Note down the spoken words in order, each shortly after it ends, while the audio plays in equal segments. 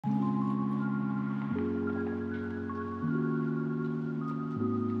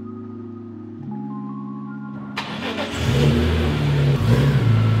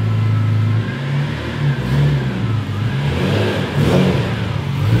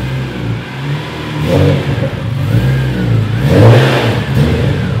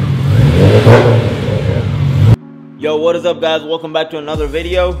what is up, guys? Welcome back to another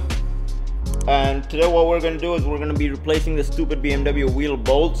video. And today what we're gonna do is we're gonna be replacing the stupid BMW wheel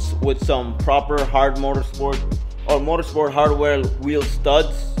bolts with some proper hard motorsport or motorsport hardware wheel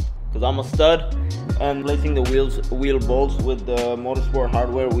studs, because I'm a stud, and replacing the wheel bolts with the motorsport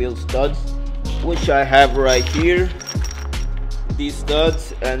hardware wheel studs, which I have right here, these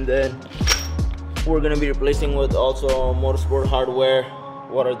studs. And then we're gonna be replacing with also motorsport hardware,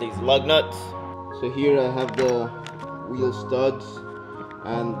 what are these, lug nuts. So here I have the wheel studs,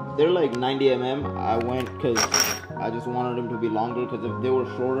 and they're like 90 mm. I went because I just wanted them to be longer, because if they were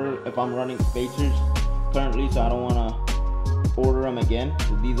shorter, if I'm running spacers currently, so I don't want to order them again.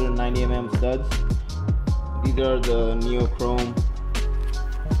 So these are 90 mm studs. These are the neochrome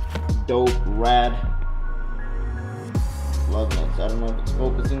dope rad lug nuts. I don't know if it's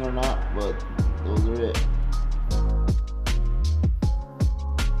focusing or not, but those are it.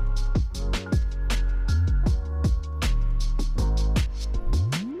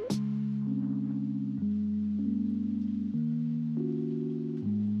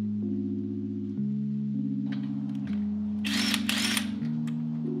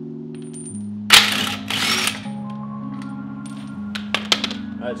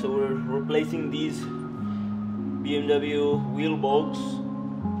 Alright, so we're replacing these BMW wheel bolts,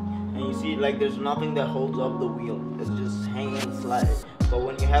 and you see, like, there's nothing that holds up the wheel. It's just hanging and sliding. But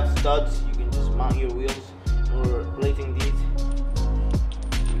when you have studs, you can just mount your wheels. And we're replacing these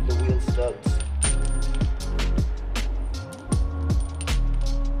with the wheel studs.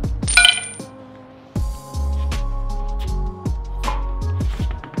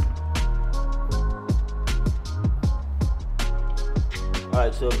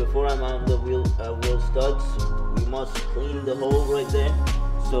 Alright, so before I mount the wheel studs, we must clean the hole right there.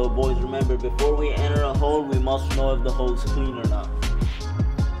 So boys, remember, before we enter a hole, we must know if the hole's clean or not.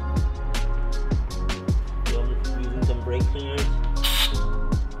 So I'm using some brake cleaners.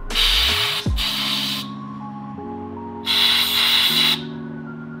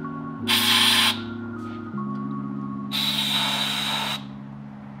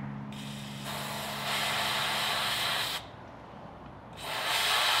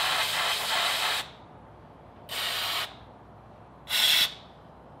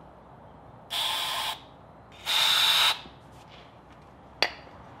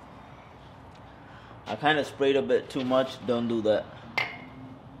 I kind of sprayed a bit too much, don't do that.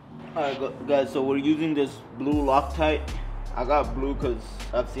 Alright guys, so we're using this blue Loctite. I got blue because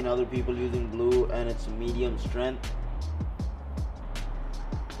I've seen other people using blue and it's medium strength.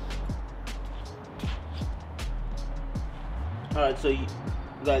 Alright, so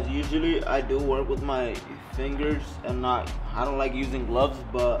guys, usually I do work with my fingers and I don't like using gloves,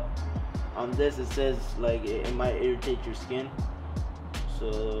 but on this it says like it might irritate your skin.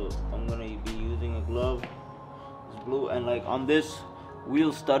 So I'm gonna be using a glove. It's blue, and like on this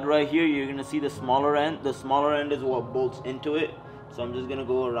wheel stud right here, you're gonna see the smaller end. The smaller end is what bolts into it. So I'm just gonna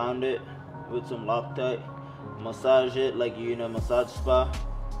go around it with some Loctite, massage it like you're in a massage spa.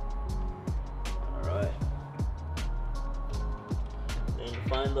 Alright. Then you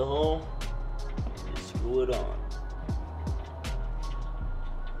find the hole, and you screw it on.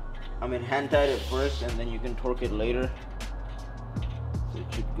 I mean, hand tight it first, and then you can torque it later. So it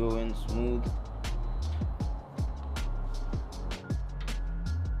should go in smooth.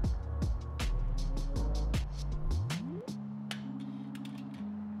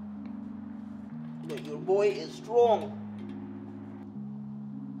 But your boy is strong.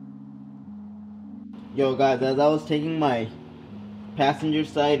 Yo guys, as I was taking my passenger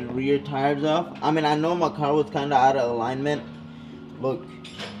side rear tires off, I mean, I know my car was kind of out of alignment. Look,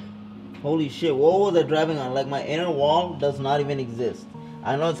 holy shit, what was I driving on? Like, my inner wall does not even exist.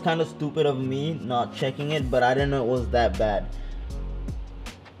 I know it's kind of stupid of me not checking it, but I didn't know it was that bad.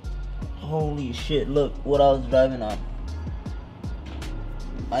 Holy shit, look what I was driving on.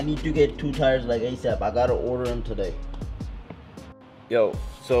 I need to get 2 tires like ASAP. I gotta order them today. Yo,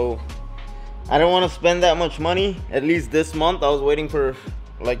 so I don't want to spend that much money, at least this month. I was waiting for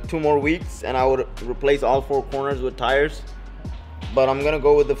like 2 more weeks and I would replace all 4 corners with tires. But I'm gonna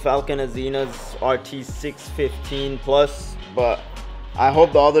go with the Falcon Azina's RT615 Plus, but I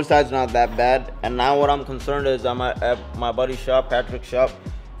hope the other side's not that bad. And now what I'm concerned is I'm at my buddy's shop, Patrick's shop.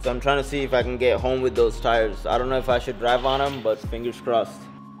 So I'm trying to see if I can get home with those tires. I don't know if I should drive on them, but fingers crossed.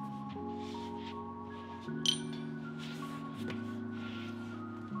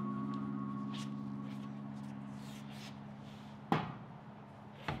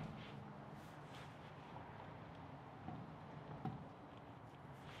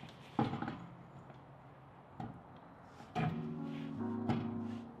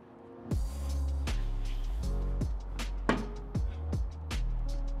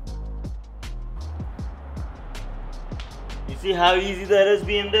 See how easy that is,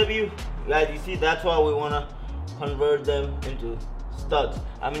 BMW? Guys, you see, that's why we want to convert them into studs.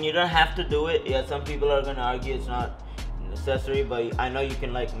 I mean, you don't have to do it. Yeah, some people are going to argue it's not necessary, but I know you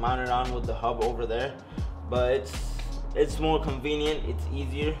can like mount it on with the hub over there. But it's more convenient. It's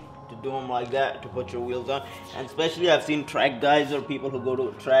easier to do them like that, to put your wheels on. And especially I've seen track guys or people who go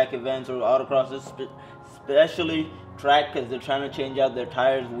to track events or autocrosses, especially track, because they're trying to change out their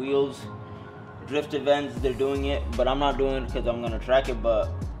tires, wheels, drift events. They're doing it, but I'm not doing it because I'm gonna track it. But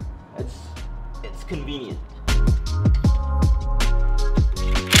it's convenient.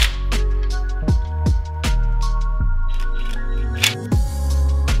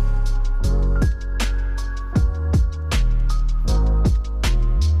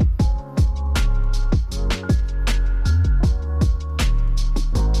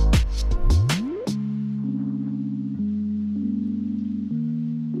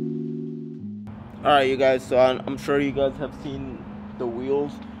 Alright, you guys, so I'm sure you guys have seen the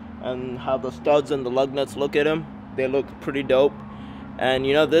wheels and how the studs and the lug nuts look at them. They look pretty dope. And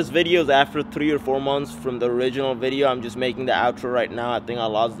you know, this video is after 3 or 4 months from the original video. I'm just making the outro right now. I think I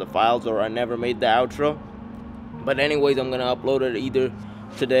lost the files or I never made the outro. But anyways, I'm gonna upload it either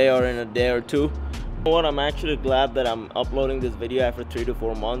today or in a day or two. You know what, I'm actually glad that I'm uploading this video after 3 to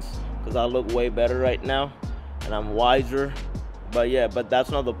 4 months, because I look way better right now and I'm wiser. But yeah, but that's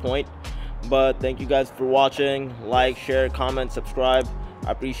not the point. But thank you guys for watching. Like, share, comment, subscribe.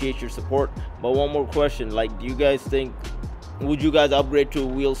 I appreciate your support. But one more question, like, do you guys think, would you guys upgrade to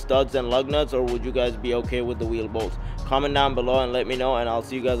wheel studs and lug nuts, or would you guys be okay with the wheel bolts? Comment down below and let me know, and I'll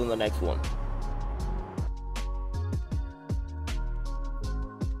see you guys on the next one.